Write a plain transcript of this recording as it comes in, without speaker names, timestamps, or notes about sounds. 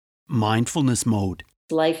mindfulness mode?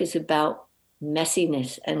 Life is about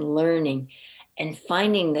messiness and learning and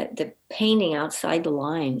finding that the painting outside the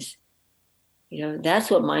lines. That's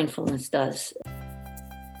what mindfulness does.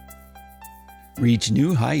 Reach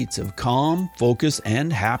new heights of calm, focus,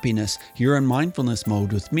 and happiness here on Mindfulness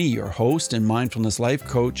Mode with me, your host and mindfulness life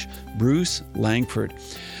coach, Bruce Langford.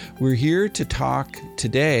 We're here to talk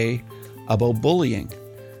today about bullying.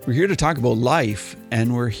 We're here to talk about life,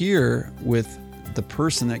 and we're here with the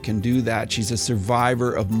person that can do that. She's a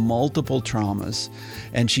survivor of multiple traumas,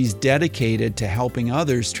 and she's dedicated to helping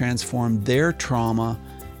others transform their trauma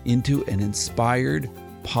into an inspired,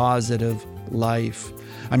 positive life.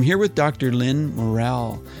 I'm here with Dr. Lynn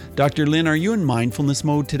Morell. Dr. Lynn, are you in mindfulness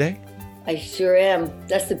mode today? I sure am.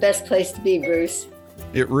 That's the best place to be, Bruce.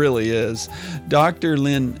 It really is. Dr.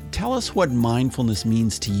 Lynn, tell us what mindfulness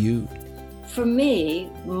means to you. For me,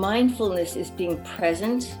 mindfulness is being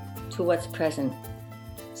present to what's present.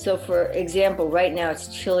 So for example, right now it's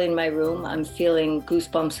chilly in my room. I'm feeling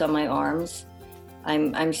goosebumps on my arms.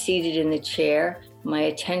 I'm seated in the chair. My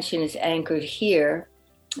attention is anchored here,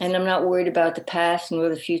 and I'm not worried about the past nor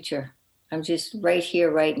the future. I'm just right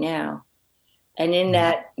here, right now. And in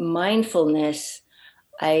that mindfulness,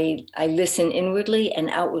 I listen inwardly and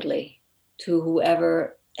outwardly to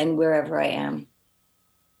whoever and wherever I am.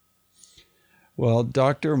 Well,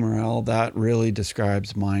 Dr. Morell, that really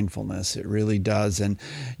describes mindfulness. It really does. And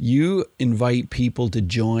you invite people to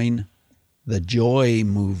join the joy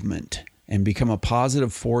movement and become a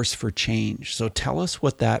positive force for change. So tell us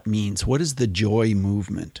what that means. What is the joy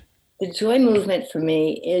movement? The joy movement for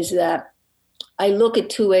me is that I look at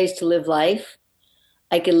two ways to live life.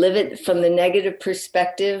 I can live it from the negative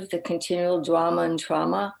perspective, the continual drama and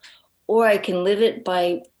trauma, or I can live it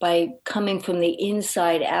by coming from the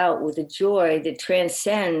inside out with a joy that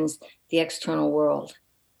transcends the external world.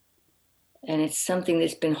 And it's something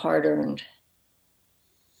that's been hard-earned.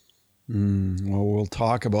 Well, we'll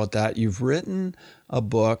talk about that. You've written a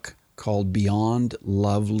book called Beyond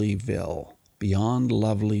Lovelyville. Beyond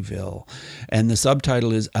Lovelyville. And the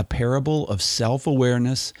subtitle is A Parable of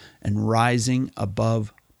Self-Awareness and Rising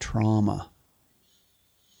Above Trauma.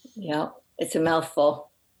 Yeah, it's a mouthful.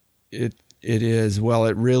 It is. Well,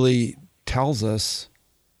 it really tells us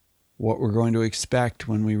what we're going to expect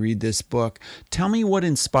when we read this book. Tell me what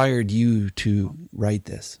inspired you to write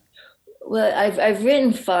this. Well, I've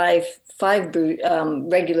written five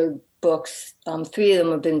regular books. Three of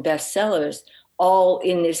them have been bestsellers, all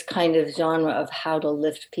in this kind of genre of how to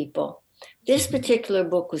lift people. This particular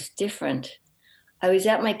book was different. I was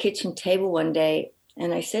at my kitchen table one day,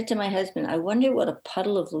 and I said to my husband, I wonder what a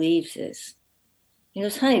puddle of leaves is. He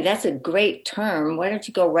goes, honey, that's a great term. Why don't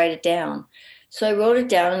you go write it down? So I wrote it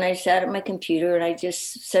down, and I sat at my computer, and I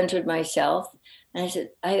just centered myself. And I said,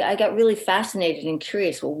 I got really fascinated and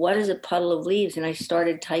curious. Well, what is a puddle of leaves? And I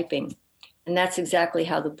started typing. And that's exactly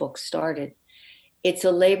how the book started. It's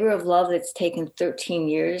a labor of love that's taken 13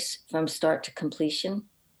 years from start to completion.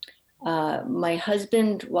 My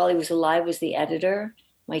husband, while he was alive, was the editor.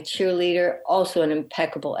 My cheerleader, also an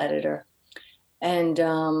impeccable editor. And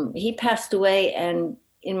he passed away. And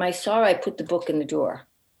in my sorrow, I put the book in the drawer.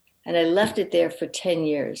 And I left it there for 10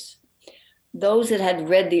 years. Those that had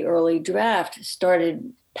read the early draft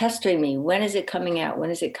started pestering me. When is it coming out? When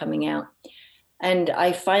is it coming out? And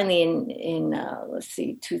I finally, in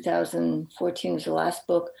 2014 was the last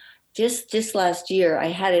book. Just last year, I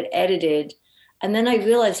had it edited. And then I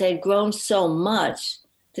realized I had grown so much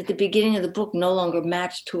that the beginning of the book no longer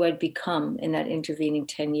matched who I'd become in that intervening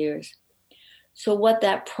 10 years. So what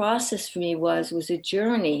that process for me was a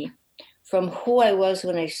journey from who I was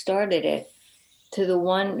when I started it to the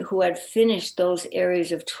one who had finished those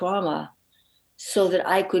areas of trauma so that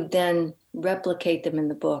I could then replicate them in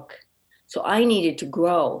the book. So I needed to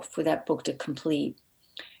grow for that book to complete.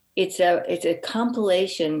 It's a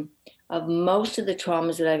compilation of most of the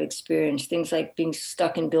traumas that I've experienced, things like being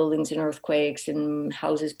stuck in buildings and earthquakes and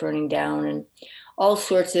houses burning down and all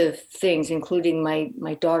sorts of things, including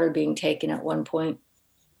my daughter being taken at one point.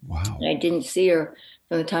 Wow. And I didn't see her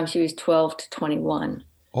from the time she was 12 to 21.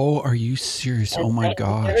 Oh, are you serious? Oh my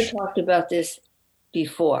gosh. I've never talked about this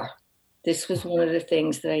before. This was one of the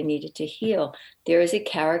things that I needed to heal. There is a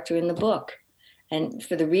character in the book. And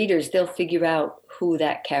for the readers, they'll figure out who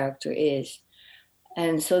that character is.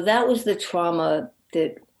 And so that was the trauma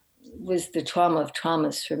that was the trauma of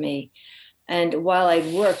traumas for me. And while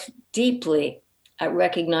I'd worked deeply at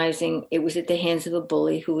recognizing it was at the hands of a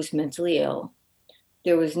bully who was mentally ill,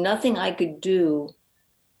 there was nothing I could do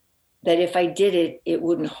that if I did it, it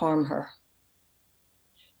wouldn't harm her.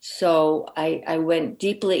 So I went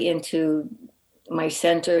deeply into my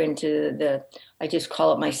center, into I just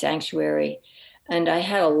call it my sanctuary. And I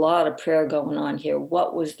had a lot of prayer going on here.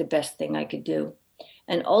 What was the best thing I could do?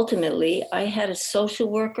 And ultimately, I had a social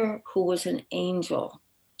worker who was an angel.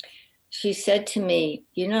 She said to me,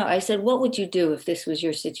 I said, what would you do if this was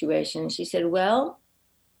your situation? And she said, well,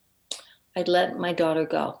 I'd let my daughter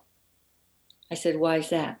go. I said, why is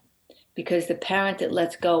that? Because the parent that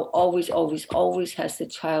lets go always, always, always has the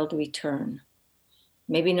child return.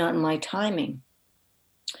 Maybe not in my timing.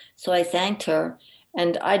 So I thanked her,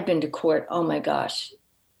 and I'd been to court. Oh my gosh.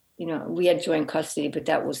 We had joint custody, but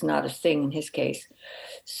that was not a thing in his case.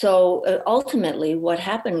 So ultimately, what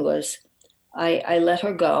happened was I let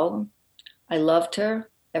her go. I loved her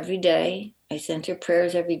every day. I sent her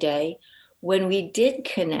prayers every day. When we did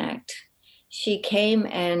connect, she came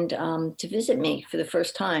and to visit me for the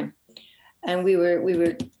first time. And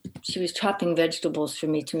she was chopping vegetables for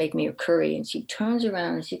me to make me a curry. And she turns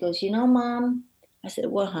around and she goes, Mom. I said,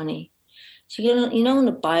 what, honey? She goes, in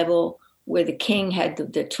the Bible where the king had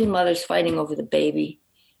the two mothers fighting over the baby,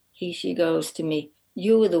 she goes to me,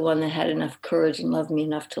 you were the one that had enough courage and loved me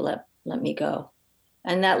enough to let me go.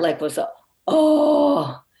 And that was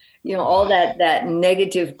all that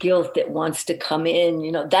negative guilt that wants to come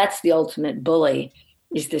in, that's the ultimate bully,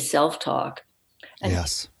 is the self-talk. And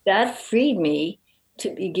yes. That freed me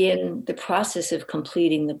to begin the process of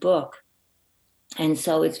completing the book. And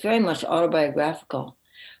so it's very much autobiographical,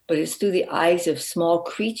 but it's through the eyes of small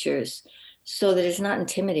creatures so that it's not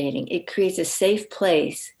intimidating. It creates a safe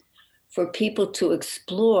place for people to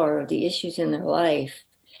explore the issues in their life.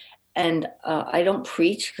 And I don't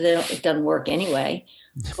preach because it doesn't work anyway.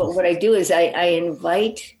 But what I do is I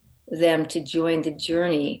invite them to join the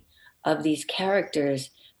journey of these characters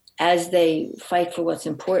as they fight for what's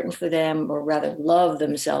important for them, or rather love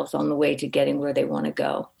themselves on the way to getting where they want to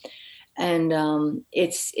go. And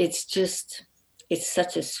it's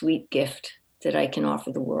such a sweet gift that I can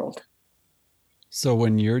offer the world. So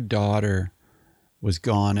when your daughter was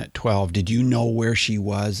gone at 12, did you know where she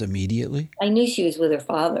was immediately? I knew she was with her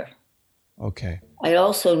father. Okay. I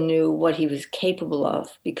also knew what he was capable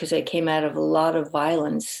of because I came out of a lot of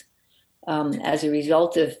violence as a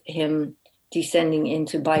result of him descending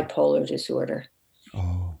into bipolar disorder.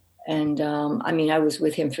 Oh. And I was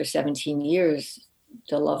with him for 17 years,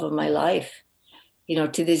 the love of my life.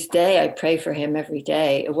 To this day, I pray for him every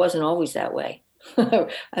day. It wasn't always that way. I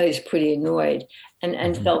was pretty annoyed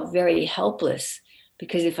and felt very helpless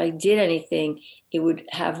because if I did anything, it would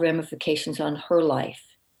have ramifications on her life.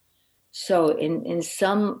 So in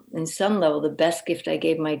some level, the best gift I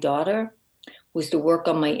gave my daughter was to work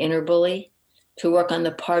on my inner bully, to work on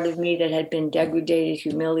the part of me that had been degraded,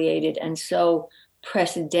 humiliated, and so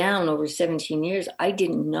pressed down over 17 years. I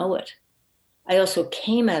didn't know it. I also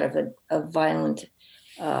came out of a violent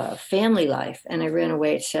family life, and I ran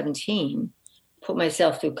away at 17, put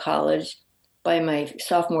myself through college. By my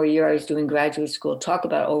sophomore year, I was doing graduate school. Talk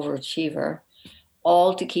about overachiever,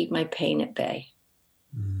 all to keep my pain at bay.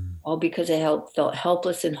 All because I felt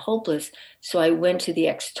helpless and hopeless. So I went to the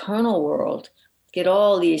external world, get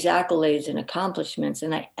all these accolades and accomplishments,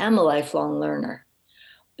 and I am a lifelong learner.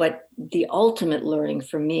 But the ultimate learning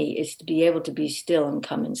for me is to be able to be still and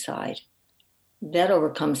come inside. That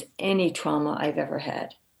overcomes any trauma I've ever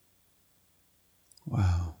had.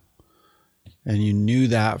 Wow. And you knew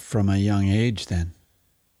that from a young age then?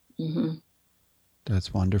 Mm-hmm.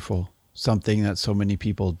 That's wonderful. Something that so many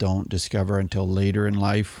people don't discover until later in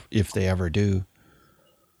life, if they ever do.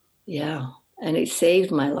 Yeah. And it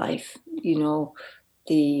saved my life.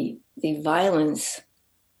 The violence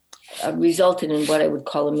resulted in what I would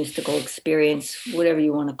call a mystical experience, whatever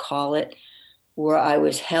you want to call it, where I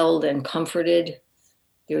was held and comforted.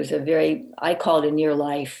 There was I call it a near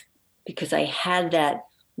life because I had that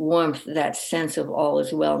warmth, that sense of all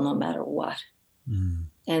is well, no matter what. Mm.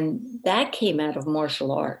 And that came out of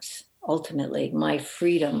martial arts, ultimately, my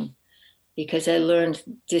freedom, because I learned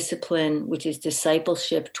discipline, which is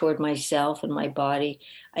discipleship toward myself and my body.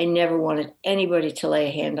 I never wanted anybody to lay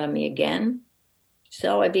a hand on me again.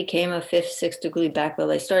 So I became a 5th, 6th degree black belt.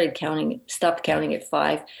 I stopped counting at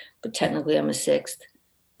 5, but technically I'm a 6th.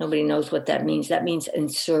 Nobody knows what that means. That means in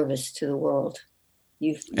service to the world.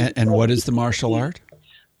 And what is the martial art?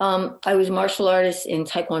 I was a martial artist in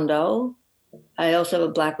Taekwondo. I also have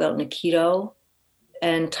a black belt in Aikido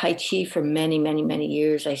and Tai Chi for many, many, many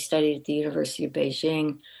years. I studied at the University of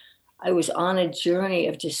Beijing. I was on a journey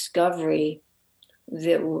of discovery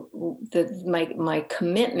that my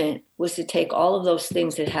commitment was to take all of those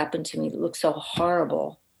things that happened to me that looked so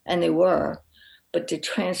horrible, and they were, but to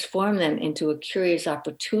transform them into a curious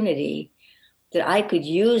opportunity that I could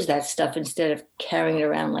use that stuff instead of carrying it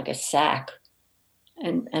around like a sack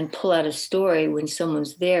and pull out a story when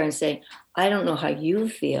someone's there and say, I don't know how you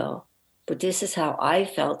feel, but this is how I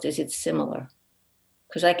felt. Is it similar?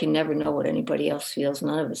 Because I can never know what anybody else feels.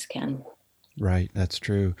 None of us can. Right. That's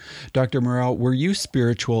true. Dr. Morrell, were you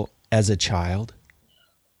spiritual as a child?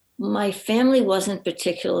 My family wasn't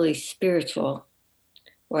particularly spiritual,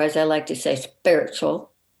 or as I like to say,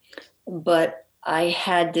 spiritual, but I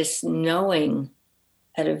had this knowing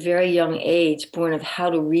at a very young age, born of how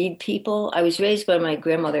to read people. I was raised by my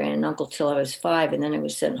grandmother and an uncle till I was 5, and then I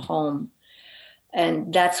was sent home.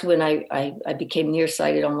 And that's when I became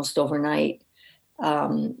nearsighted almost overnight.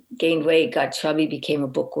 Gained weight, got chubby, became a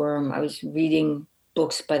bookworm. I was reading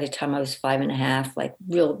books by the time I was 5.5, like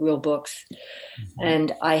real books. Mm-hmm.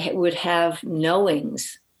 And I would have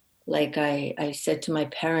knowings. Like I said to my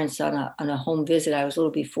parents on a home visit, I was a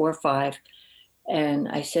little before 5. And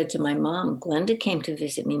I said to my mom, Glenda came to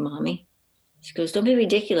visit me, Mommy. She goes, don't be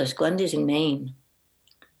ridiculous. Glenda's in Maine.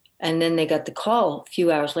 And then they got the call a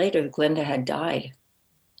few hours later, Glenda had died.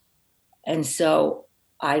 And so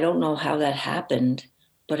I don't know how that happened,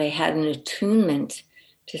 but I had an attunement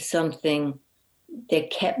to something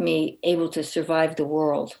that kept me able to survive the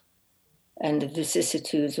world and the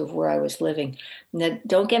vicissitudes of where I was living. Now,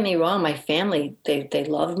 don't get me wrong, my family, they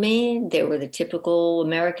loved me. They were the typical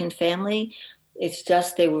American family. It's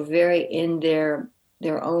just they were very in their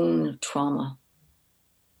own trauma.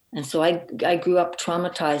 And so I grew up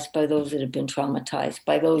traumatized by those that had been traumatized,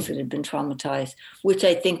 which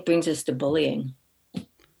I think brings us to bullying.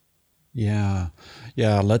 Yeah.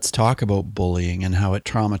 Let's talk about bullying and how it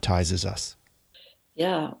traumatizes us.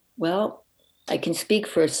 Yeah. Well, I can speak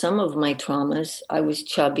for some of my traumas. I was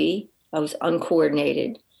chubby. I was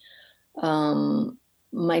uncoordinated.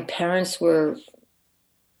 My parents were,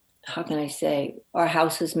 how can I say, our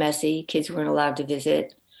house was messy. Kids weren't allowed to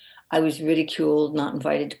visit. I was ridiculed, not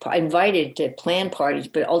invited to, invited to plan parties,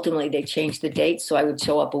 but ultimately they changed the date, so I would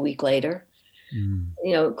show up a week later.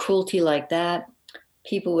 Cruelty like that.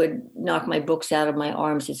 People would knock my books out of my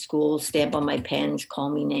arms at school, stamp on my pens, call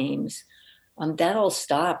me names. That all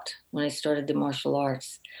stopped when I started the martial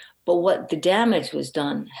arts. But what the damage was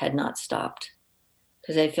done had not stopped,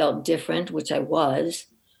 because I felt different, which I was.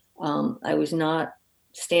 I was not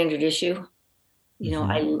standard issue.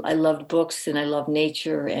 I loved books and I loved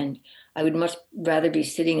nature, and I would much rather be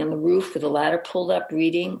sitting on the roof with a ladder pulled up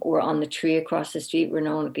reading, or on the tree across the street where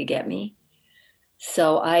no one could get me.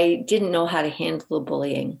 So I didn't know how to handle the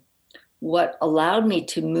bullying. What allowed me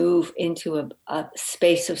to move into a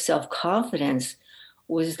space of self-confidence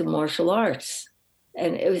was the martial arts.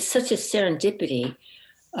 And it was such a serendipity.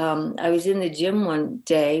 I was in the gym one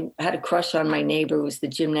day, I had a crush on my neighbor who was the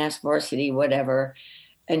gymnast varsity, whatever.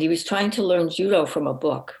 And he was trying to learn judo from a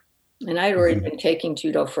book. And I'd already been taking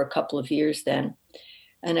judo for a couple of years then.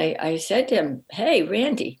 And I said to him, hey,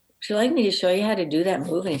 Randy, would you like me to show you how to do that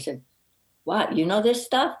move? And he said, what, you know this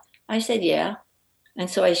stuff? I said, yeah. And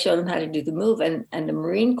so I showed him how to do the move. And the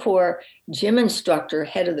Marine Corps gym instructor,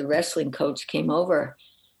 head of the wrestling coach, came over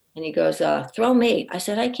and he goes, throw me. I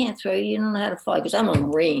said, I can't throw you. You don't know how to fall. Because I'm a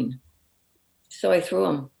Marine. So I threw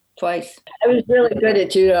him twice. I was really good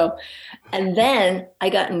at judo. And then I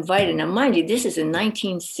got invited. Now, mind you, this is in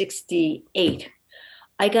 1968.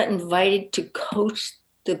 I got invited to coach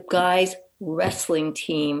the guys' wrestling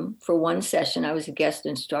team for one session. I was a guest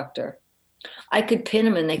instructor. I could pin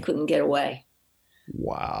them and they couldn't get away.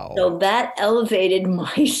 Wow. So that elevated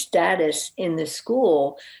my status in the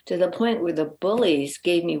school to the point where the bullies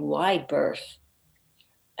gave me wide berth.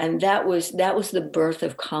 And that was the birth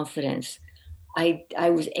of confidence. I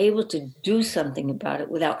was able to do something about it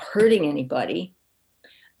without hurting anybody,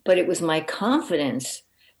 but it was my confidence,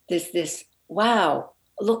 this, wow,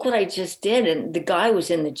 look what I just did. And the guy was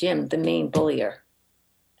in the gym, the main bullier.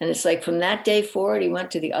 And it's like from that day forward, he went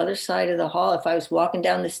to the other side of the hall. If I was walking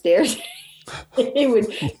down the stairs, he would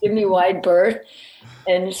give me wide berth.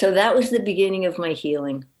 And so that was the beginning of my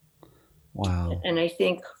healing. Wow. And I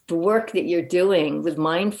think the work that you're doing with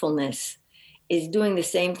mindfulness is doing the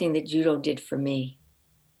same thing that judo did for me.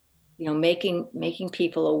 Making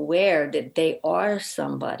people aware that they are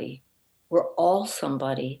somebody. We're all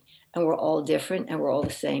somebody, and we're all different, and we're all the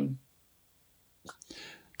same.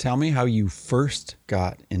 Tell me how you first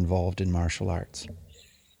got involved in martial arts.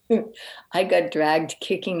 I got dragged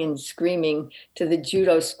kicking and screaming to the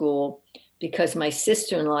judo school because my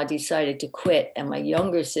sister-in-law decided to quit and my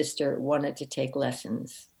younger sister wanted to take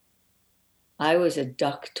lessons. I was a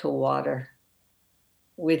duck to water.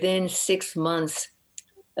 Within 6 months,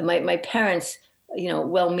 my parents,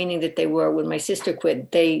 well-meaning that they were, when my sister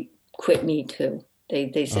quit, they quit me too.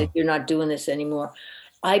 They said, You're not doing this anymore.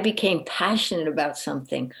 I became passionate about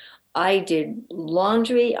something. I did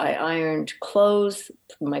laundry. I ironed clothes.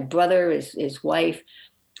 My brother, his wife.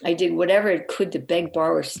 I did whatever it could to beg,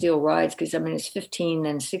 borrow, or steal rides because I was 15,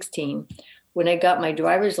 then 16. When I got my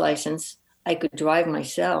driver's license, I could drive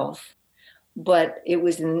myself. But it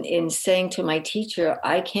was in saying to my teacher,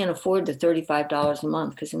 I can't afford the $35 a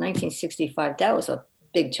month because in 1965, that was a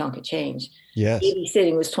big chunk of change. Yes.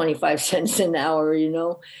 Babysitting was 25 cents an hour,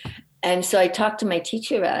 And so I talked to my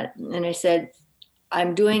teacher about it. And I said,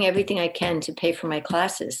 I'm doing everything I can to pay for my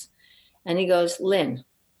classes. And he goes, Lynn,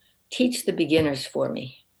 teach the beginners for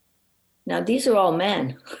me. Now, these are all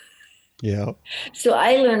men. Yeah. So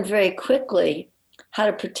I learned very quickly how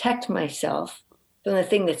to protect myself from the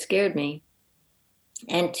thing that scared me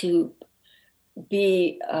and to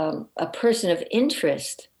be a person of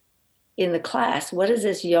interest in the class. What is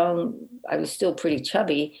this I was still pretty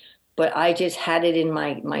chubby, but I just had it in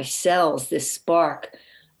my cells, this spark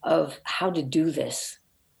of how to do this.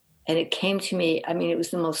 And it came to me, it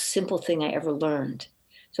was the most simple thing I ever learned.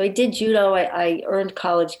 So I did judo. I earned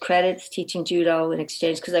college credits teaching judo in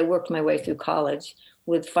exchange because I worked my way through college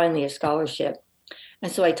with finally a scholarship.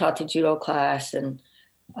 And so I taught the judo class and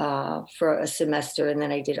for a semester, and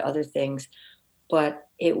then I did other things. But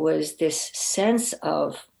it was this sense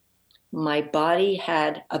of my body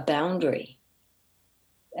had a boundary.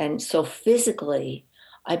 And so physically,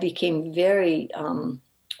 I became very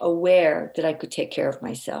aware that I could take care of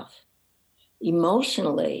myself.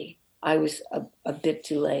 Emotionally, I was a bit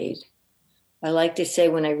delayed. I like to say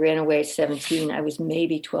when I ran away at 17, I was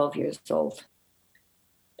maybe 12 years old.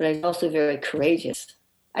 But I was also very courageous.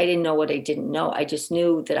 I didn't know what I didn't know. I just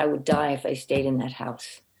knew that I would die if I stayed in that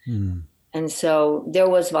house. Mm. And so there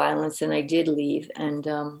was violence, and I did leave. And,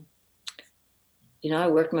 I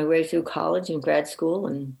worked my way through college and grad school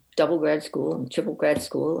and double grad school and triple grad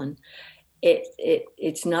school. And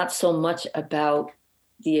it's not so much about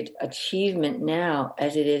the achievement now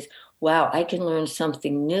as it is, wow, I can learn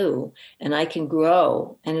something new and I can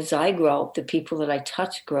grow. And as I grow, the people that I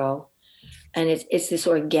touch grow. And it's this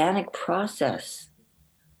organic process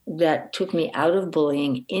that took me out of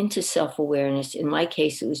bullying into self-awareness. In my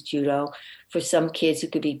case, it was judo. For some kids,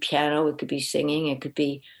 it could be piano, it could be singing, it could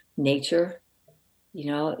be nature.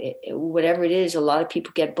 Whatever it is, a lot of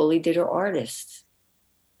people get bullied that are artists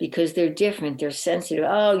because they're different. They're sensitive.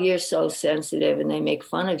 Oh, you're so sensitive. And they make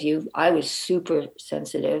fun of you. I was super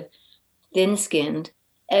sensitive, thin-skinned.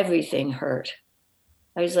 Everything hurt.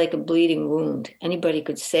 I was like a bleeding wound. Anybody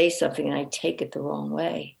could say something and I'd take it the wrong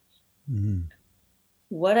way. Mm-hmm.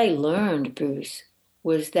 What I learned, Bruce,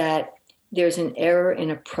 was that there's an error in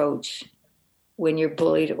approach when you're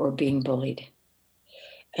bullied or being bullied.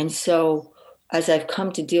 And so as I've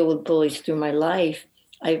come to deal with bullies through my life,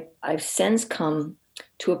 I've since come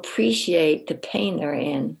to appreciate the pain they're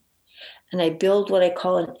in. And I build what I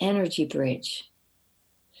call an energy bridge.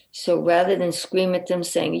 So rather than scream at them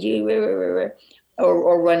saying, you,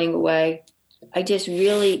 or running away, I just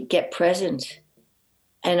really get present.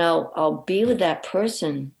 And I'll be with that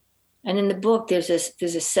person. And in the book, there's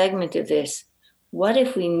a segment of this. What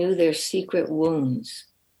if we knew their secret wounds?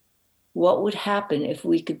 What would happen if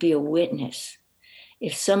we could be a witness?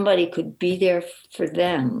 If somebody could be there for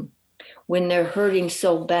them when they're hurting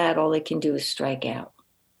so bad, all they can do is strike out.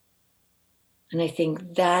 And I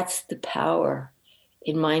think that's the power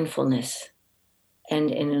in mindfulness and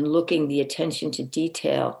in looking the attention to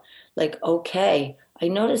detail. Like, okay, I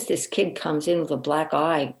notice this kid comes in with a black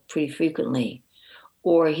eye pretty frequently,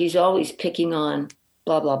 or he's always picking on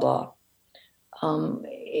blah, blah, blah.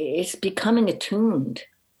 It's becoming attuned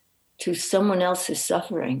to someone else's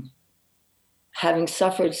suffering. Having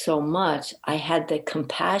suffered so much, I had the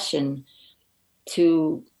compassion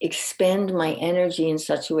to expend my energy in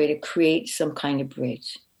such a way to create some kind of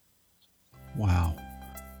bridge. Wow.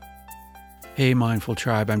 Hey, Mindful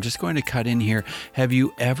Tribe, I'm just going to cut in here. Have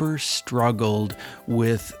you ever struggled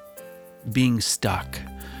with being stuck?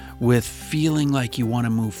 With feeling like you want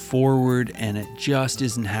to move forward and it just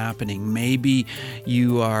isn't happening? Maybe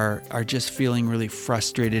you are just feeling really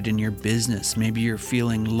frustrated in your business. Maybe you're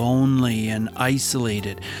feeling lonely and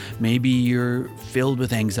isolated. Maybe you're filled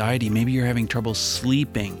with anxiety. Maybe you're having trouble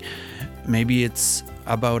sleeping. Maybe it's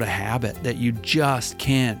about a habit that you just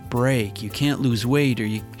can't break. You can't lose weight, or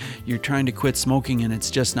you're trying to quit smoking and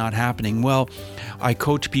it's just not happening. Well, I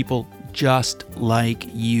coach people just like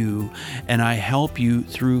you, and I help you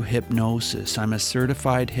through hypnosis. I'm a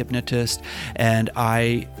certified hypnotist, and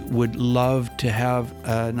I would love to have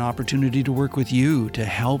an opportunity to work with you, to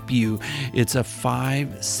help you. It's a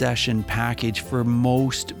 5-session package for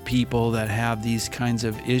most people that have these kinds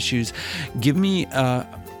of issues. Give me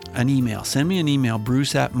an email. Send me an email,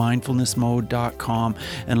 bruce@mindfulnessmode.com,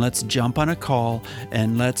 and let's jump on a call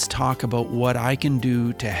and let's talk about what I can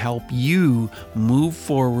do to help you move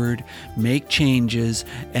forward, make changes,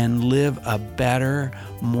 and live a better,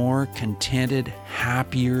 more contented,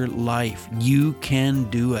 happier life. You can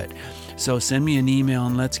do it. So send me an email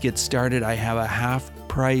and let's get started. I have a half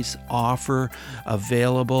price offer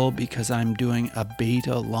available because I'm doing a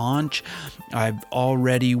beta launch. I've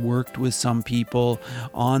already worked with some people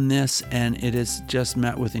on this and it has just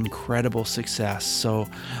met with incredible success. So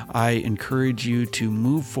I encourage you to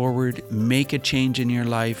move forward, make a change in your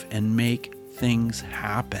life, and make things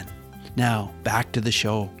happen. Now, back to the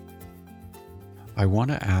show. I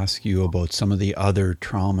want to ask you about some of the other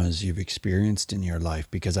traumas you've experienced in your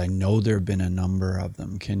life because I know there have been a number of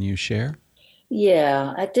them. Can you share?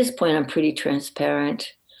 Yeah, at this point, I'm pretty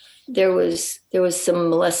transparent. There was some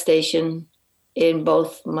molestation in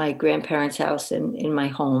both my grandparents' house and in my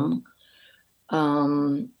home.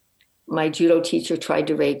 My judo teacher tried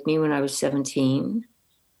to rape me when I was 17.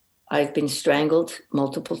 I've been strangled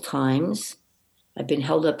multiple times. I've been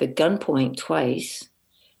held up at gunpoint twice.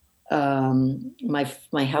 My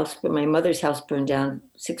mother's house burned down.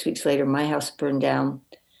 6 weeks later, my house burned down.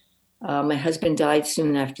 My husband died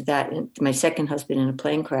soon after that, my second husband in a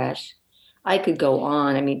plane crash. I could go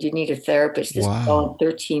on. I mean, you need a therapist. This was all in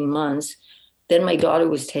 13 months. Then my daughter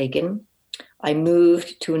was taken. I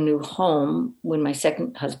moved to a new home when my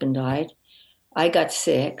second husband died. I got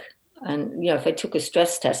sick. And, if I took a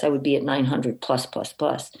stress test, I would be at 900 plus.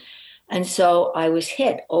 And so I was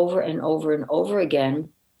hit over and over and over again.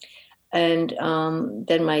 And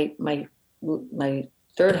then my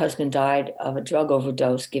third husband died of a drug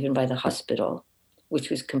overdose given by the hospital, which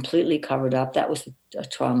was completely covered up. That was a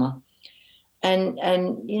trauma. And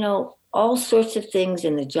all sorts of things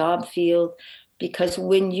in the job field, because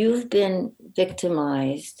when you've been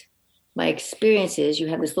victimized, my experience is you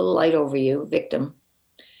have this little light over you, victim.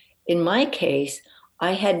 In my case,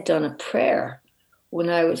 I had done a prayer when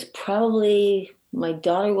I was my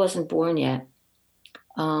daughter wasn't born yet,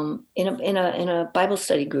 in a Bible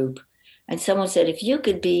study group. And someone said, if you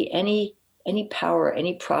could be any power,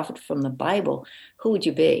 any prophet from the Bible, who would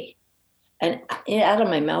you be? And out of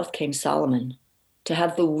my mouth came Solomon, to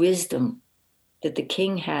have the wisdom that the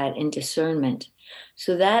king had in discernment.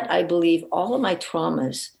 So that, I believe, all of my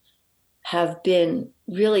traumas have been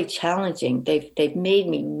really challenging. They've made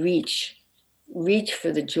me reach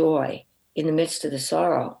for the joy in the midst of the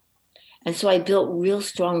sorrow. And so I built real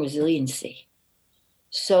strong resiliency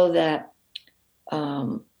so that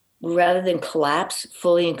rather than collapse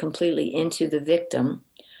fully and completely into the victim,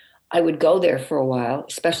 I would go there for a while,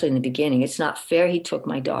 especially in the beginning. It's not fair he took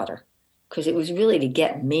my daughter, because it was really to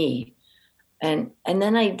get me. And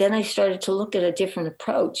then I started to look at a different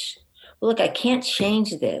approach. Well, look, I can't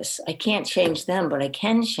change this. I can't change them, but I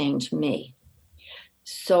can change me.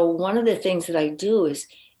 So one of the things that I do is,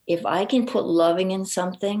 if I can put loving in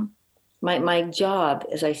something, my job,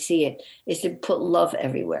 as I see it, is to put love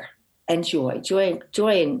everywhere. And joy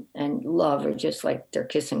and love are just like they're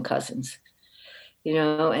kissing cousins,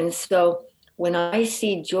 And so when I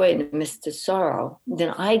see joy in the midst of sorrow, then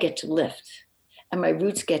I get to lift, and my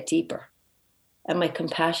roots get deeper, and my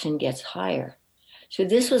compassion gets higher. So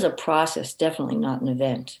this was a process, definitely not an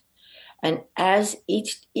event. And as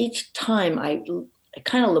each time I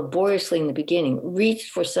kind of laboriously in the beginning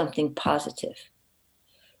reached for something positive,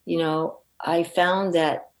 I found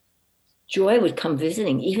that joy would come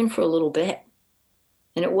visiting, even for a little bit.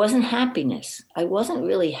 And it wasn't happiness. I wasn't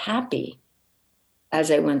really happy as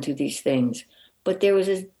I went through these things, but there was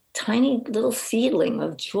a tiny little seedling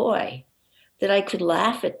of joy that I could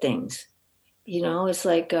laugh at things. It's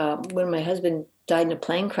like when my husband died in a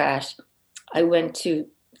plane crash, I went to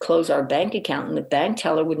close our bank account and the bank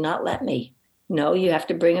teller would not let me. No, you have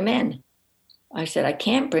to bring him in. I said, I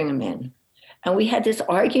can't bring him in. And we had this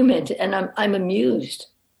argument, and I'm amused.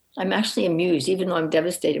 I'm actually amused, even though I'm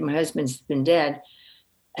devastated. My husband's been dead.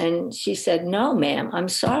 And she said, no, ma'am, I'm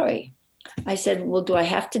sorry. I said, well, do I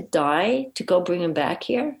have to die to go bring him back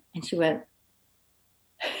here? And she went,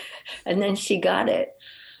 and then she got it,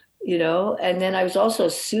 And then I was also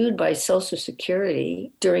sued by Social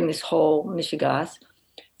Security during this whole mishigas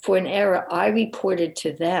for an error I reported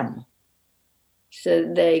to them.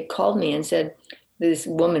 So they called me and said, this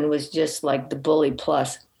woman was just like the bully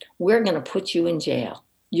plus. We're going to put you in jail.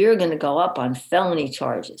 You're going to go up on felony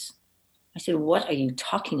charges. I said, what are you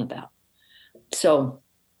talking about? So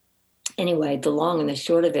anyway, the long and the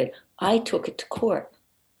short of it, I took it to court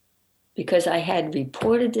because I had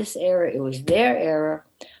reported this error. It was their error.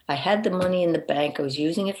 I had the money in the bank. I was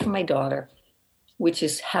using it for my daughter, which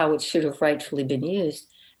is how it should have rightfully been used.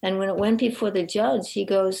 And when it went before the judge, he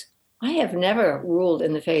goes, I have never ruled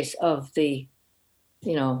in the face of the,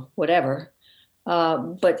 whatever.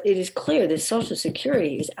 But it is clear that Social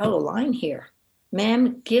Security is out of line here.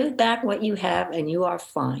 Ma'am, give back what you have and you are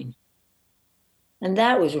fine. And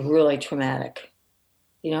that was really traumatic.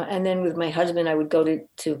 And then with my husband, I would go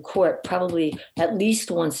to court probably at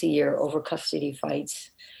least once a year over custody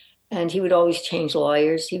fights. And he would always change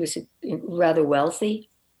lawyers. He was rather wealthy.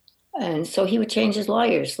 And so he would change his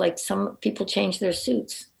lawyers, like some people change their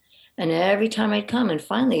suits. And every time I'd come, and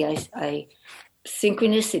finally I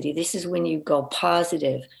synchronicity, this is when you go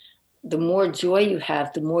positive. The more joy you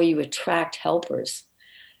have, the more you attract helpers.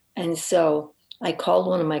 And so I called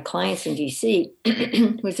one of my clients in DC,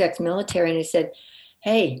 who was ex-military, and I said,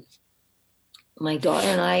 hey, my daughter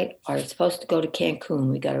and I are supposed to go to Cancun.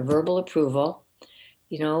 We got a verbal approval.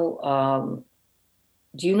 Do you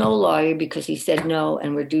know a lawyer? Because he said no,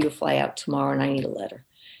 and we're due to fly out tomorrow, and I need a letter.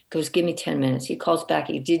 He goes, give me 10 minutes. He calls back.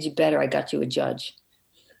 He did you better. I got you a judge.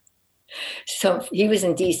 So he was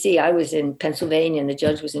in DC. I was in Pennsylvania, and the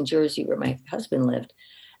judge was in Jersey, where my husband lived.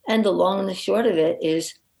 And the long and the short of it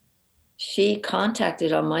is she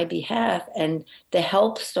contacted on my behalf, and the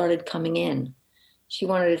help started coming in. She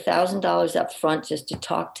wanted $1,000 up front just to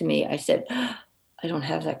talk to me. I said, I don't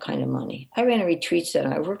have that kind of money. I ran a retreat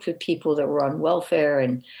center. I worked with people that were on welfare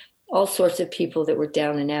and all sorts of people that were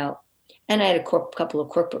down and out. And I had a couple of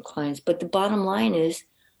corporate clients. But the bottom line is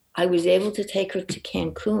I was able to take her to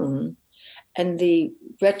Cancun, and the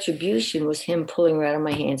retribution was him pulling her out of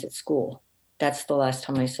my hands at school. That's the last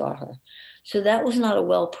time I saw her. So that was not a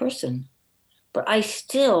well person. But I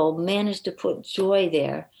still managed to put joy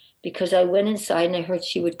there because I went inside and I heard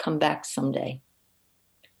she would come back someday.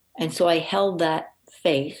 And so I held that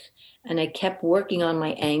faith, and I kept working on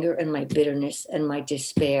my anger and my bitterness and my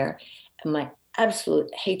despair and my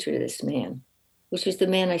absolute hatred of this man, which was the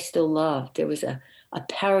man I still loved. There was a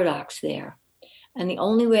paradox there. And the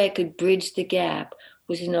only way I could bridge the gap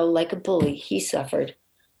was, like a bully, he suffered,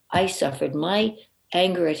 I suffered. My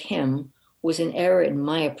anger at him was an error in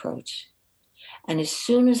my approach. And as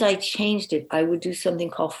soon as I changed it, I would do something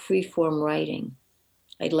called free-form writing.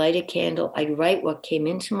 I'd light a candle. I'd write what came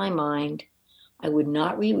into my mind. I would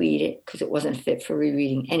not reread it because it wasn't fit for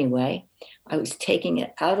rereading anyway. I was taking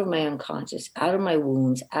it out of my unconscious, out of my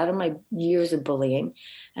wounds, out of my years of bullying,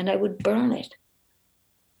 and I would burn it.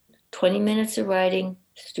 20 minutes of writing,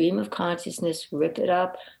 stream of consciousness, rip it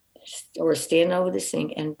up, or stand over the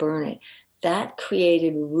sink and burn it. That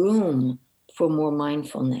created room for more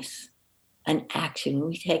mindfulness and action.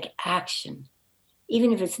 We take action,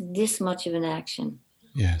 even if it's this much of an action.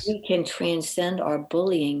 Yes. We can transcend our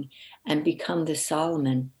bullying and become the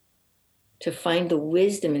Solomon, to find the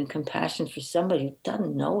wisdom and compassion for somebody who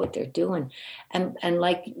doesn't know what they're doing. And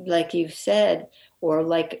like you've said, or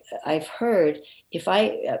like I've heard,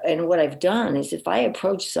 and what I've done is if I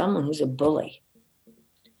approach someone who's a bully,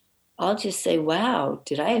 I'll just say, wow,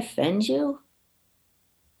 did I offend you?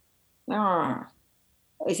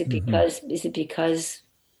 Is it because,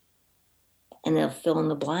 and they'll fill in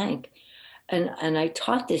the blank. And I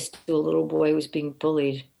taught this to a little boy who was being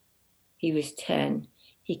bullied. He was 10.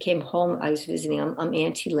 He came home. I was visiting. I'm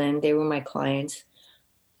Auntie Lynn. They were my clients.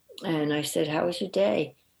 And I said, how was your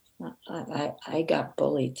day? I got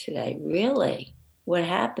bullied today. Really? What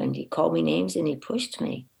happened? He called me names and he pushed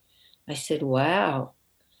me. I said, wow.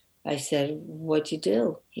 I said, what'd you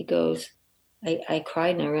do? He goes, I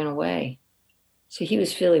cried and I ran away. So he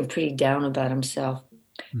was feeling pretty down about himself.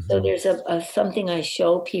 Mm-hmm. So there's something I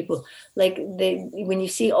show people, like when you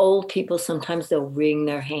see old people, sometimes they'll wring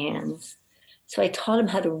their hands. So I taught him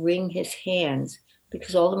how to wring his hands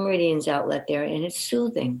because all the meridians outlet there and it's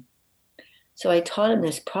soothing. So I taught him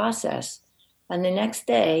this process. And the next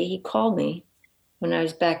day he called me when I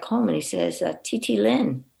was back home and he says, T.T.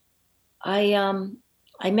 Lynn,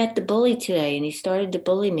 I met the bully today and he started to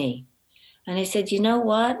bully me. And I said, you know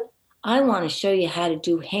what? I want to show you how to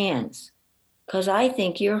do hands because I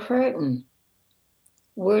think you're hurting.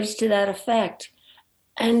 Words to that effect.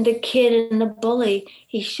 And the kid and the bully,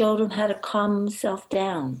 he showed him how to calm himself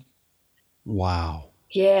down. Wow.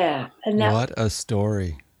 Yeah. And what a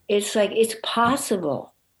story. It's like, it's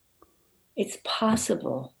possible. It's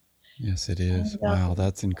possible. Yes, it is. Wow,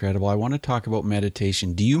 that's incredible. I want to talk about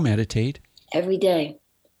meditation. Do you meditate? Every day.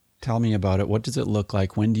 Tell me about it. What does it look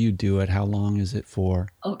like? When do you do it? How long is it for?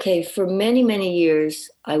 Okay, for many, many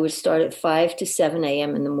years, I would start at 5 to 7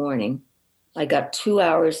 a.m. in the morning. I got 2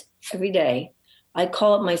 hours every day. I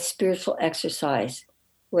call it my spiritual exercise,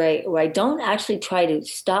 where I don't actually try to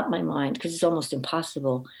stop my mind because it's almost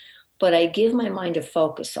impossible, but I give my mind a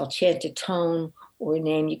focus. I'll chant a tone or a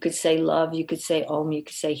name. You could say love, you could say Om, you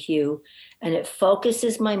could say Hugh, and it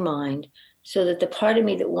focuses my mind so that the part of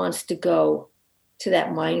me that wants to go to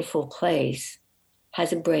that mindful place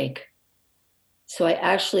has a break. So I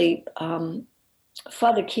actually,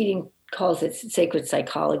 Father Keating calls it sacred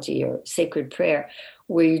psychology or sacred prayer,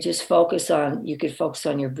 where you just you could focus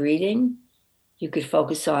on your breathing, you could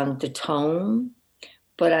focus on the tone.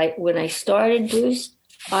 But when I started, Bruce,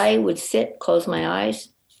 I would sit, close my eyes.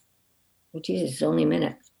 Oh, Jesus, it's only a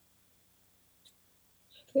minute.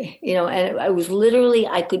 And I was literally,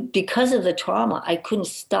 because of the trauma, I couldn't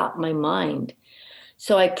stop my mind.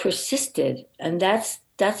 So I persisted. And that's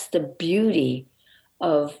the beauty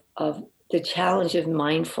of the challenge of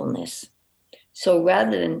mindfulness. So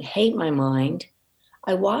rather than hate my mind,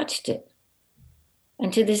 I watched it.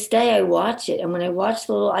 And to this day, I watch it. And when I watch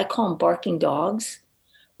I call them barking dogs,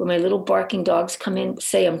 where my little barking dogs come in,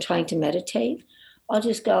 say I'm trying to meditate, I'll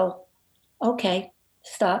just go, okay,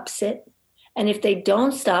 stop, sit. And if they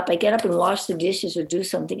don't stop, I get up and wash the dishes or do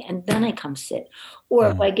something, and then I come sit. Or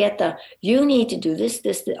if I get you need to do this,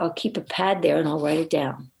 I'll keep a pad there and I'll write it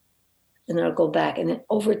down. And then I'll go back. And then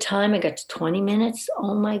over time, I got to 20 minutes.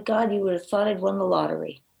 Oh my God, you would have thought I'd won the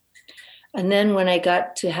lottery. And then when I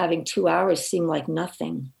got to having 2 hours seem like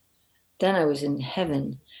nothing, then I was in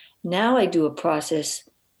heaven. Now I do a process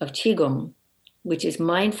of Qigong, which is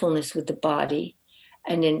mindfulness with the body,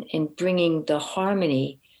 and in bringing the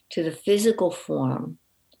harmony to the physical form,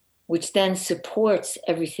 which then supports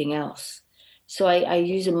everything else. So I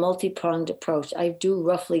use a multi-pronged approach. I do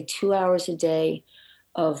roughly 2 hours a day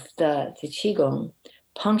of the Qigong,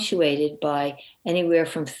 punctuated by anywhere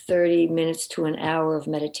from 30 minutes to an hour of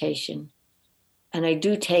meditation. And I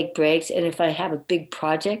do take breaks. And if I have a big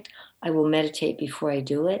project, I will meditate before I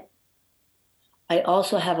do it. I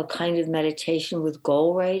also have a kind of meditation with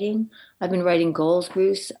goal writing. I've been writing goals,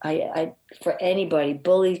 Bruce. I for anybody,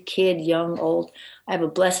 bully, kid, young, old, I have a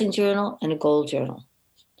blessing journal and a goal journal.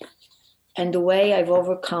 And the way I've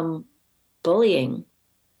overcome bullying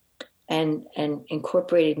and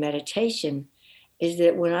incorporated meditation is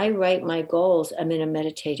that when I write my goals, I'm in a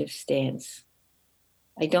meditative stance.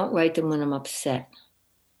 I don't write them when I'm upset.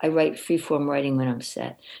 I write freeform writing when I'm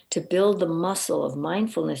upset. To build the muscle of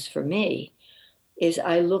mindfulness for me is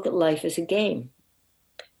I look at life as a game.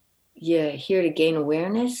 You're here to gain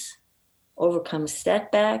awareness, overcome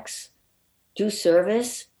setbacks, do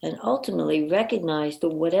service, and ultimately recognize that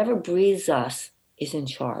whatever breathes us is in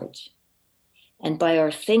charge. And by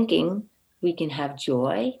our thinking, we can have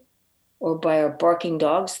joy, or by our barking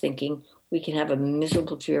dogs thinking, we can have a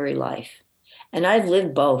miserable, dreary life. And I've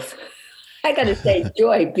lived both. I got to say,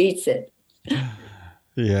 joy beats it.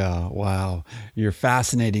 Yeah, wow. You're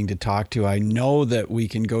fascinating to talk to. I know that we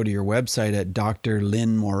can go to your website at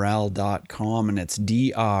drlynmorel.com, and it's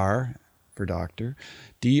DR for doctor,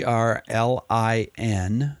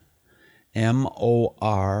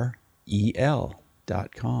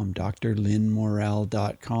 DRLYNMOREL.com,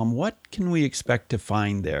 drlynmorel.com. What can we expect to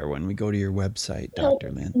find there when we go to your website,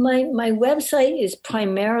 Dr. Lynn? My website is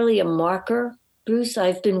primarily a marker, Bruce.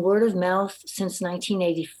 I've been word of mouth since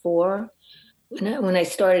 1984. When I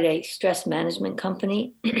started a stress management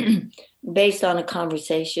company based on a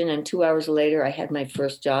conversation, and 2 hours later I had my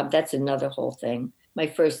first job. That's another whole thing. My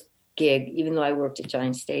first gig, even though I worked at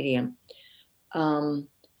Giant Stadium.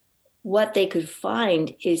 What they could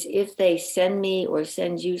find is if they send me or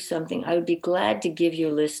send you something, I would be glad to give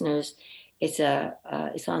your listeners. It's on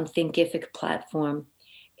Thinkific platform.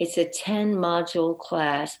 It's a 10-module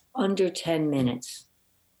class under 10 minutes.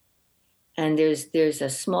 And there's a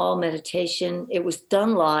small meditation. It was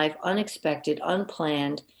done live, unexpected,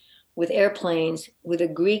 unplanned, with airplanes, with a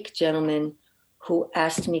Greek gentleman who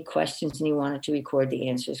asked me questions and he wanted to record the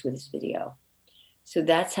answers with his video. So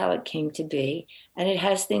that's how it came to be. And it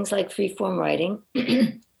has things like freeform writing,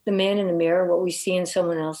 the man in the mirror, what we see in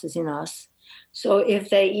someone else is in us. So if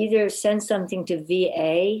they either send something to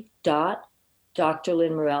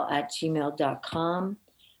va.drlynmorel@gmail.com,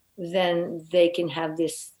 then they can have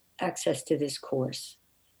this access to this course.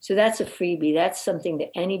 So that's a freebie. That's something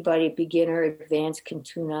that anybody, beginner, advanced, can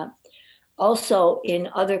tune up. Also, in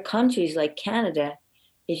other countries like Canada,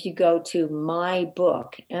 if you go to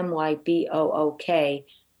mybook, mybook.to,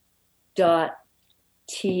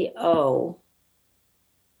 oh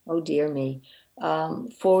dear me,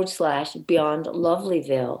 /Beyond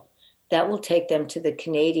Lovelyville, that will take them to the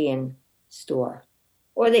Canadian store.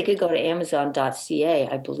 Or they could go to amazon.ca,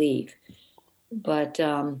 I believe. But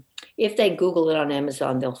if they Google it on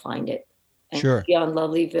Amazon, they'll find it. And sure. Beyond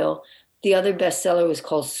Lovelyville. The other bestseller was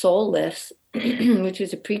called Soul Lifts, which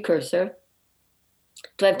was a precursor.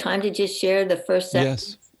 Do I have time to just share the first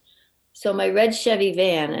sentence? Yes. So my red Chevy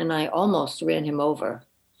van, and I almost ran him over.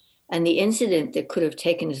 And the incident that could have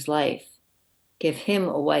taken his life gave him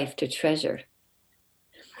a wife to treasure.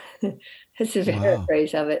 That's a Wow.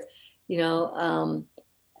 paraphrase of it, you know.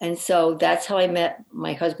 And so that's how I met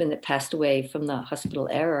my husband that passed away from the hospital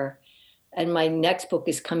error. And my next book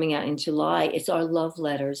is coming out in July. It's our love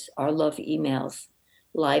letters, our love emails,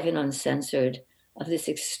 live and uncensored, of this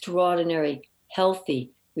extraordinary,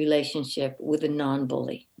 healthy relationship with a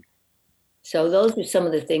non-bully. So those are some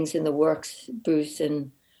of the things in the works, Bruce,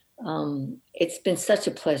 and it's been such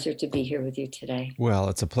a pleasure to be here with you today. Well,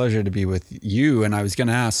 it's a pleasure to be with you. And I was going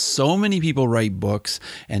to ask, so many people write books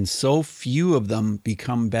and so few of them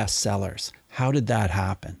become bestsellers. How did that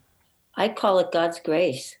happen? I call it God's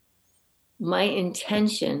grace. My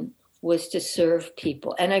intention was to serve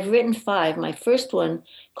people. And I've written 5. My first one,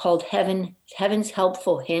 called Heaven's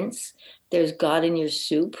Helpful Hints, There's God in Your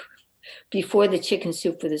Soup, before the Chicken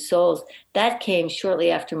Soup for the Souls, that came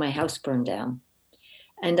shortly after my house burned down.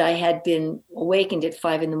 And I had been awakened at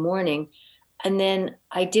 5 in the morning. And then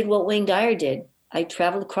I did what Wayne Dyer did. I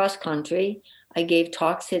traveled cross country. I gave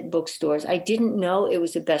talks at bookstores. I didn't know it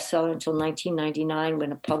was a bestseller until 1999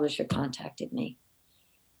 when a publisher contacted me.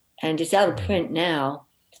 And it's out of print now.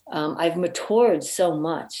 I've matured so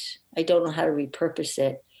much. I don't know how to repurpose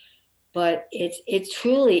it. But it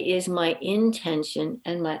truly is my intention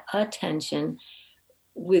and my attention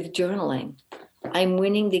with journaling. I'm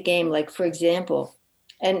winning the game. Like, for example,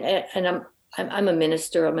 and I'm a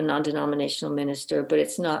minister. I'm a non-denominational minister, but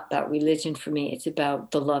it's not about religion for me. It's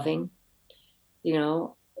about the loving, you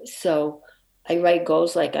know. So I write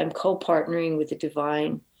goals like I'm co-partnering with the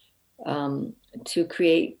divine to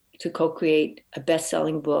co-create a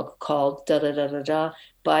best-selling book called Da Da Da Da Da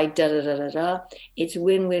by Da Da Da Da Da. It's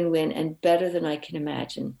win win win and better than I can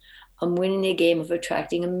imagine. I'm winning the game of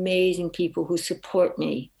attracting amazing people who support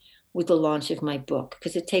me with the launch of my book,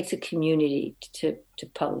 because it takes a community to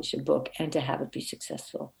publish a book and to have it be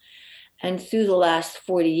successful. And through the last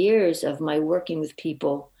 40 years of my working with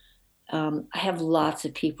people, I have lots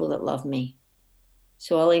of people that love me.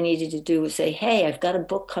 So all I needed to do was say, hey, I've got a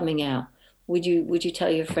book coming out. Would you tell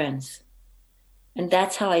your friends? And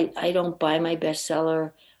that's how I don't buy my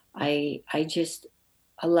bestseller. I just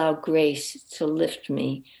allow grace to lift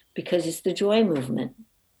me, because it's the joy movement.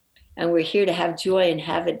 And we're here to have joy and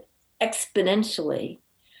have it exponentially.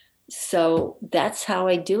 So that's how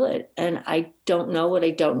I do it. And I don't know what I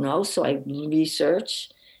don't know. So I research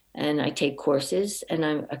and I take courses, and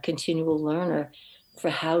I'm a continual learner for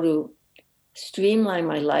how to streamline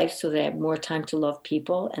my life so that I have more time to love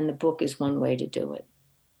people. And the book is one way to do it.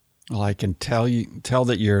 Well, I can tell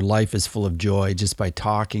that your life is full of joy just by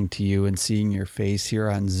talking to you and seeing your face here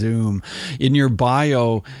on Zoom. In your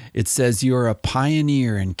bio, it says you're a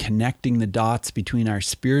pioneer in connecting the dots between our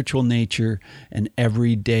spiritual nature and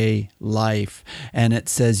everyday life. And it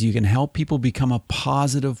says you can help people become a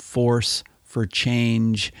positive force for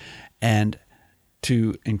change and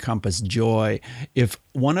to encompass joy. If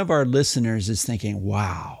one of our listeners is thinking,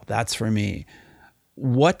 wow, that's for me,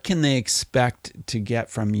 what can they expect to get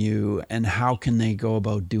from you, and how can they go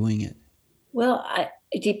about doing it? Well,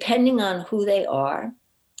 depending on who they are,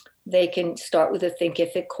 they can start with a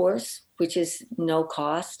Thinkific course, which is no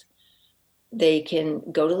cost. They can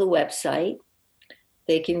go to the website.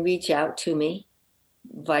 They can reach out to me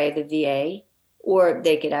via the VA, or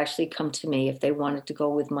they could actually come to me if they wanted to go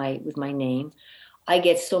with my name. I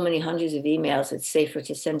get so many hundreds of emails, it's safer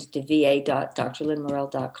to send it to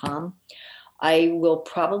va.drlynnemorel.com. I will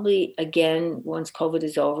probably, again, once COVID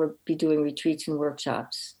is over, be doing retreats and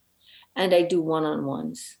workshops. And I do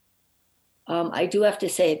one-on-ones. I do have to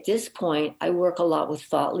say at this point, I work a lot with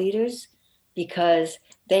thought leaders because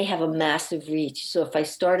they have a massive reach. So if I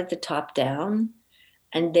start at the top down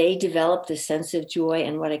and they develop the sense of joy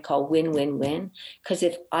and what I call win-win-win, because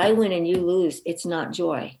if I win and you lose, it's not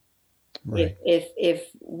joy. Right.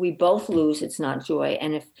 If we both lose, it's not joy.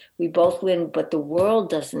 And if we both win, but the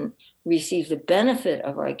world doesn't receive the benefit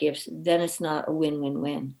of our gifts, then it's not a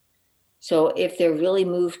win-win-win. So if they're really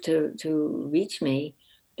moved to reach me,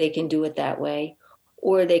 they can do it that way.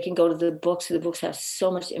 Or they can go to the books. The books have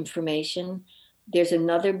so much information. There's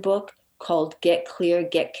another book called Get Clear,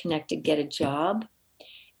 Get Connected, Get a Job.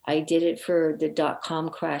 I did it for the .com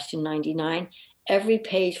crash in 99. Every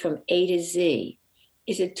page from A to Z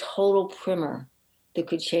is a total primer that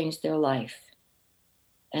could change their life.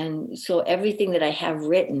 And so everything that I have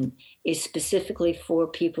written is specifically for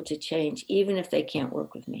people to change, even if they can't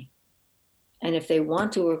work with me. And if they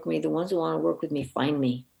want to work with me, the ones who want to work with me find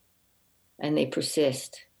me and they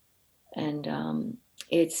persist. And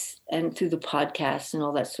and through the podcast and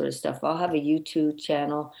all that sort of stuff. I'll have a YouTube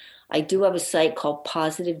channel. I do have a site called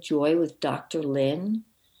Positive Joy with Dr. Lynn.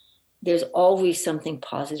 There's always something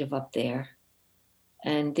positive up there.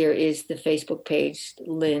 And there is the Facebook page,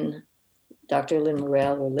 Dr. Lynn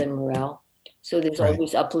Morel or Lynn Morel. So there's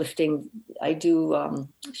always uplifting. I do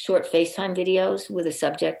short FaceTime videos with a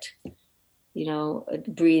subject,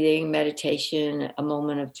 breathing, meditation, a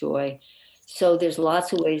moment of joy. So there's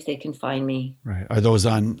lots of ways they can find me. Right. Are those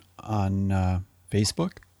on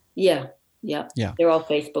Facebook? Yeah. They're all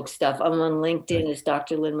Facebook stuff. I'm on LinkedIn as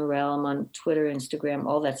Dr. Lynn Morel. I'm on Twitter, Instagram,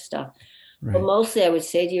 all that stuff. Right. But mostly I would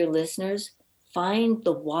say to your listeners, find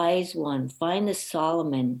the wise one, find the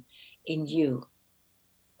Solomon in you.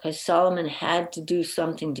 Because Solomon had to do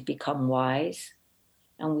something to become wise.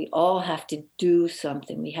 And we all have to do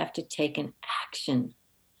something. We have to take an action.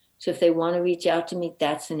 So if they want to reach out to me,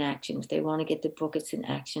 that's an action. If they want to get the book, it's an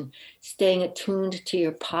action. Staying attuned to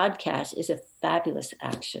your podcast is a fabulous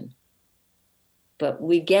action. But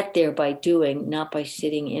we get there by doing, not by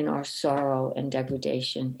sitting in our sorrow and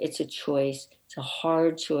degradation. It's a choice. It's a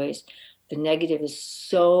hard choice. The negative is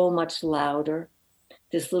so much louder.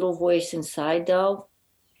 This little voice inside, though,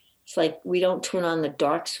 it's like we don't turn on the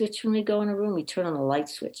dark switch when we go in a room. We turn on the light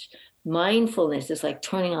switch. Mindfulness is like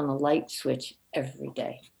turning on the light switch every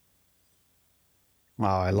day.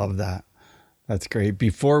 Wow, I love that. That's great.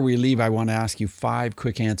 Before we leave, I want to ask you 5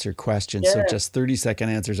 quick answer questions. Sure. So just 30-second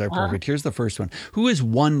answers are perfect. Here's the first one. Who is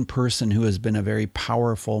one person who has been a very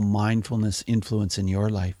powerful mindfulness influence in your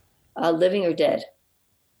life? Living or dead?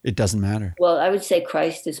 It doesn't matter. Well, I would say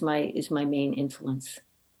Christ is my main influence.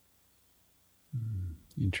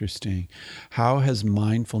 Interesting. How has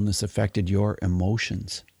mindfulness affected your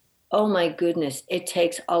emotions? Oh my goodness. It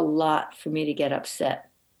takes a lot for me to get upset.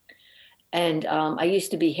 And I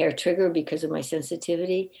used to be hair trigger because of my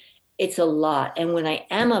sensitivity. It's a lot. And when I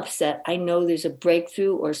am upset, I know there's a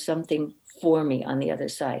breakthrough or something for me on the other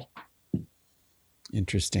side.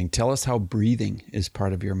 Interesting. Tell us how breathing is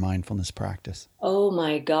part of your mindfulness practice. Oh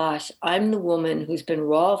my gosh. I'm the woman who's been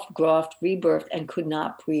Rolf, Groft, rebirthed, and could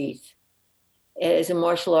not breathe. As a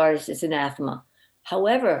martial artist, it's anathema.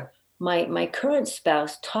 However, my current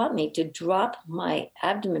spouse taught me to drop my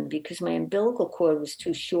abdomen because my umbilical cord was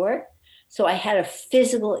too short. So I had a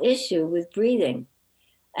physical issue with breathing,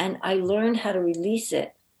 and I learned how to release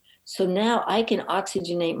it. So now I can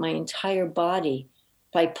oxygenate my entire body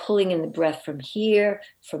by pulling in the breath from here,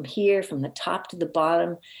 from the top to the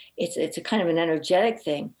bottom. It's a kind of an energetic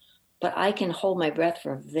thing, but I can hold my breath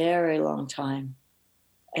for a very long time.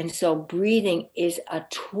 And so breathing is a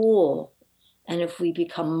tool. And if we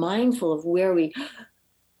become mindful of where we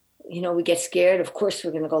get scared, of course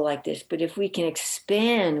we're going to go like this. But if we can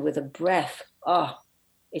expand with a breath,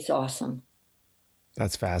 it's awesome.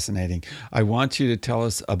 That's fascinating. I want you to tell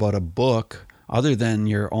us about a book, other than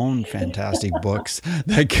your own fantastic books,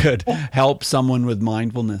 that could help someone with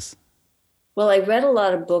mindfulness. Well, I read a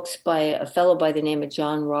lot of books by a fellow by the name of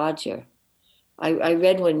John Roger. I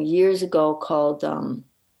read one years ago called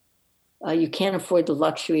You Can't Afford the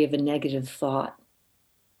Luxury of a Negative Thought.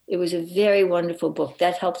 It was a very wonderful book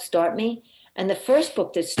that helped start me. And the first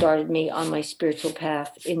book that started me on my spiritual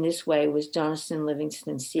path in this way was Jonathan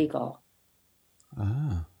Livingston Seagull.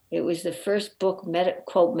 Ah. It was the first book,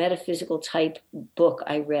 quote, metaphysical type book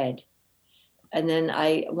I read. And then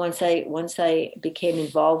once I became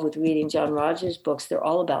involved with reading John Rogers' books, they're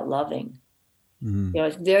all about loving. Mm-hmm.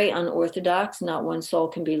 It's very unorthodox. Not one soul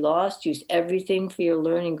can be lost. Use everything for your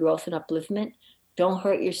learning, growth, and upliftment. Don't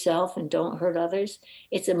hurt yourself and don't hurt others.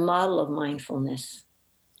 It's a model of mindfulness.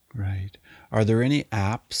 Right. Are there any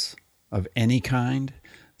apps of any kind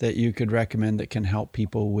that you could recommend that can help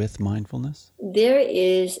people with mindfulness? There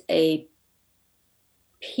is a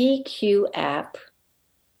PQ app.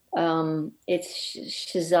 It's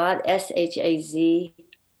Shahzad, Shazid,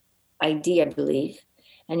 I believe.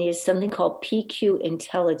 And he has something called PQ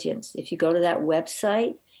Intelligence. If you go to that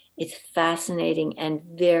website, it's fascinating and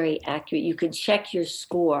very accurate. You can check your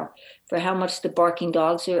score for how much the barking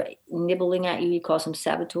dogs are nibbling at you. He calls them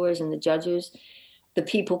saboteurs, and the judges, the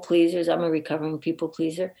people pleasers. I'm a recovering people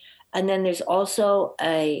pleaser. And then there's also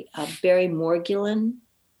a Barry Morguelan,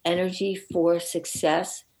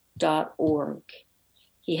 energyforsuccess.org.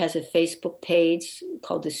 He has a Facebook page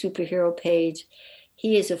called the Superhero Page.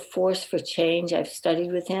 He is a force for change. I've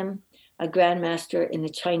studied with him, a grandmaster in the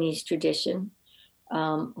Chinese tradition,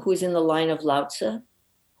 who's in the line of Lao Tzu,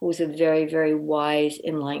 who's a very, very wise,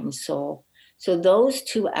 enlightened soul. So those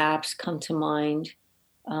 2 apps come to mind.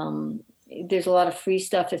 There's a lot of free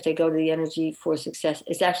stuff if they go to the Energy for Success.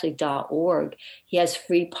 It's actually .org. He has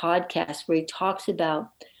free podcasts where he talks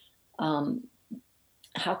about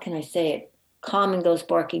how can I say it, calming those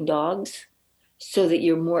barking dogs so that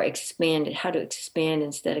you're more expanded, how to expand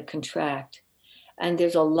instead of contract. And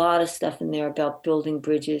there's a lot of stuff in there about building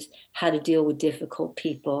bridges, how to deal with difficult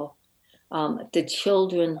people. The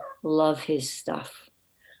children love his stuff.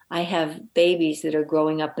 I have babies that are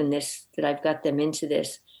growing up in this, that I've got them into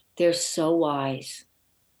this. They're so wise.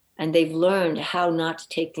 And they've learned how not to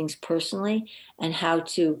take things personally and how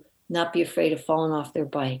to not be afraid of falling off their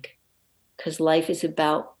bike. Because life is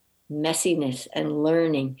about messiness and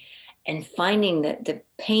learning and finding that the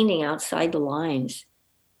painting outside the lines.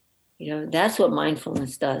 That's what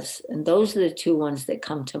mindfulness does. And those are the two ones that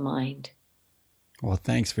come to mind. Well,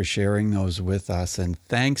 thanks for sharing those with us, and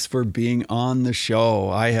thanks for being on the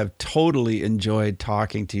show. I have totally enjoyed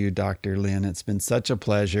talking to you, Dr. Lynn. It's been such a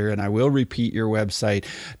pleasure, and I will repeat your website,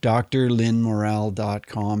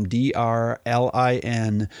 drlynnmorel.com,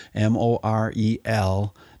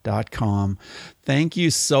 drlynnmorel.com. Thank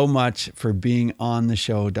you so much for being on the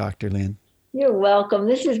show, Dr. Lynn. You're welcome.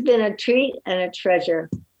 This has been a treat and a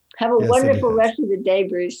treasure. Have a wonderful rest of the day,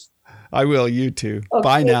 Bruce. I will. You too. Okay.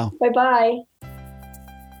 Bye now. Bye-bye.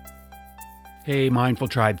 Hey, Mindful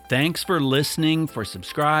Tribe, thanks for listening, for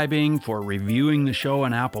subscribing, for reviewing the show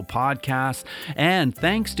on Apple Podcasts, and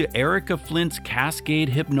thanks to Erica Flint's Cascade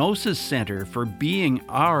Hypnosis Center for being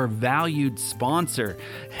our valued sponsor.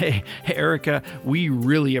 Hey, Erica, we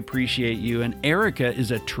really appreciate you, and Erica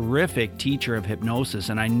is a terrific teacher of hypnosis,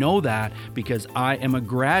 and I know that because I am a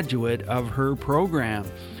graduate of her program.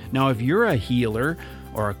 Now, if you're a healer,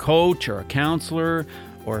 or a coach, or a counselor,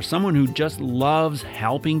 or someone who just loves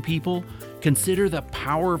helping people, consider the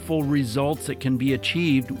powerful results that can be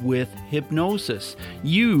achieved with hypnosis.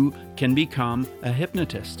 You can become a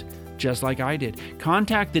hypnotist, just like I did.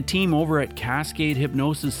 Contact the team over at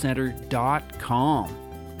CascadeHypnosisCenter.com.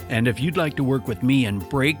 And if you'd like to work with me and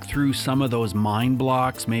break through some of those mind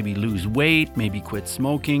blocks, maybe lose weight, maybe quit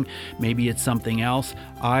smoking, maybe it's something else,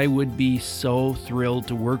 I would be so thrilled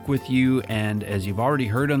to work with you. And as you've already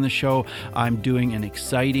heard on the show, I'm doing an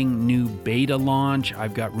exciting new beta launch.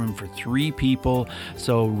 I've got room for 3 people.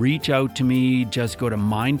 So reach out to me. Just go to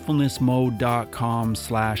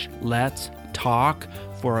mindfulnessmode.com/let's-talk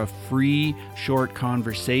for a free short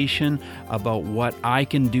conversation about what I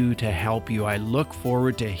can do to help you. I look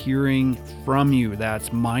forward to hearing from you. That's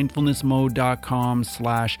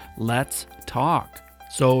mindfulnessmode.com/let's-talk.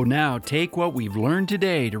 So now take what we've learned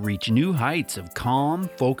today to reach new heights of calm,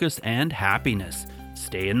 focus, and happiness.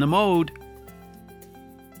 Stay in the mode.